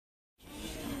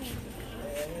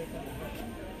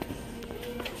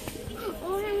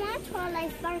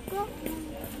sparkle?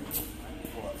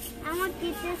 I want to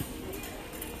get this.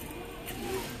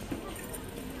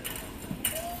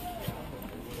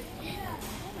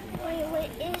 Wait, what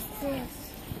is this?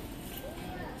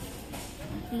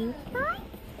 Pink pie?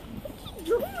 What are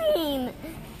you doing?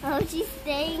 Oh, she's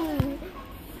staying.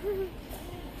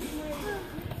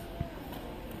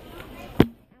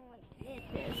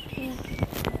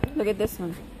 Look at this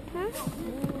one. Huh?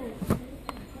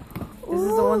 This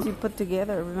is the ones you put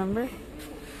together, remember?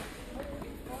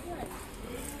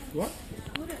 What?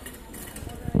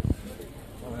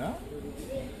 Oh, yeah?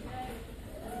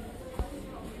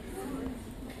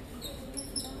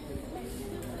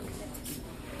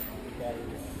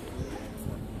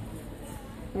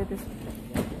 Look at this one.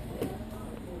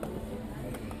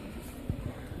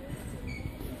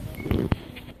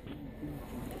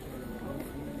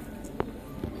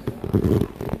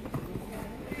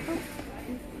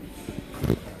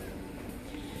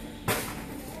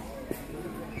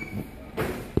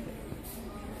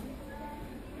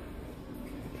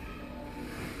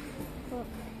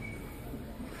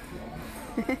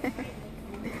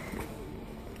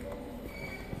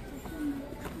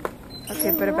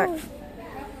 Okay, put it back.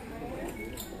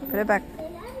 Put it back.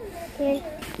 Okay.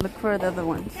 Look for the other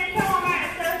ones. Pink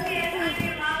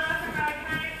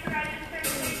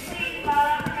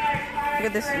Look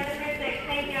at this one.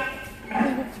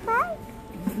 pie?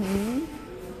 Mm-hmm.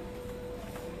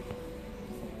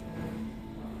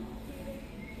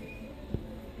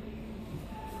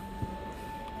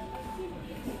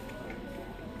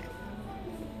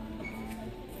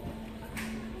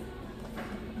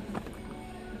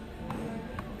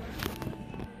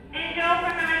 Angel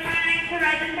from electronics to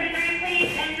register 3,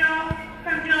 please. Angel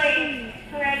from Julie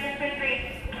to register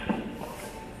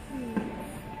 3.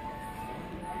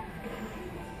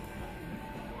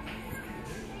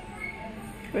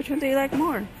 Which one do you like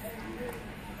more?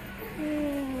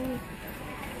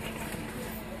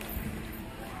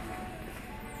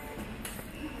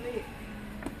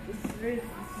 This is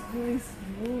really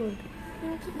smooth.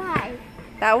 Pink pie.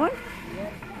 That one?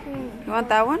 You want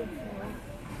that one?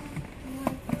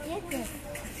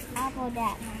 How about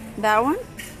that? That one?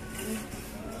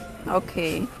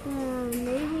 Okay.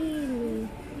 Maybe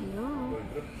no.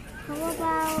 How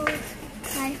about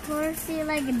my horsey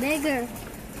like bigger?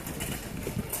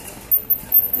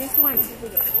 This one.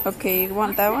 Okay, you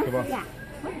want that one? Yeah.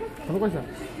 ¿Cuánto cuesta?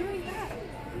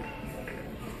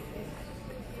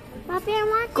 Papi, I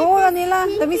want Go, Daniela.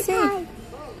 Let me see.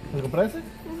 ¿Me compras ese?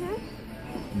 Uh-huh.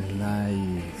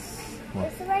 Nice. Bueno,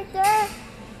 It's right there.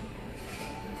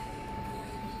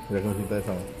 mira cómo sienta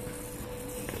esa.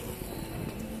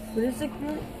 But it's like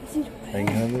really,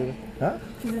 Venga, mira. ¿Ah?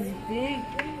 because it's big.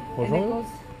 ¿Por And it favor?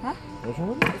 goes, huh? ¿Por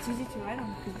favor? It's easy to ride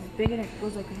on because it's big and it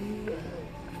goes like.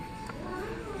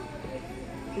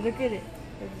 Look at it.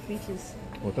 Like the beaches.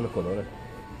 Me gustan los colores.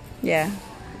 Yeah.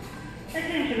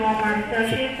 Attention Walmart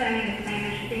associates, I need a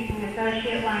Spanish speaking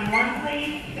associate line 1,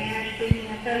 please. Spanish speaking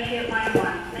associate line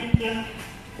 1. Thank you.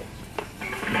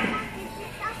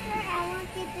 I want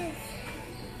to get this.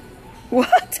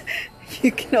 What?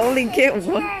 You can only get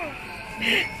one.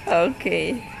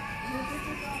 Okay.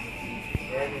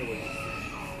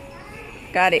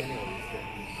 Got it.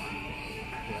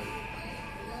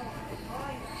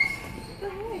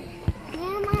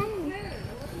 Yeah, Mommy.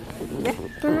 Yeah.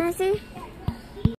 Can I see?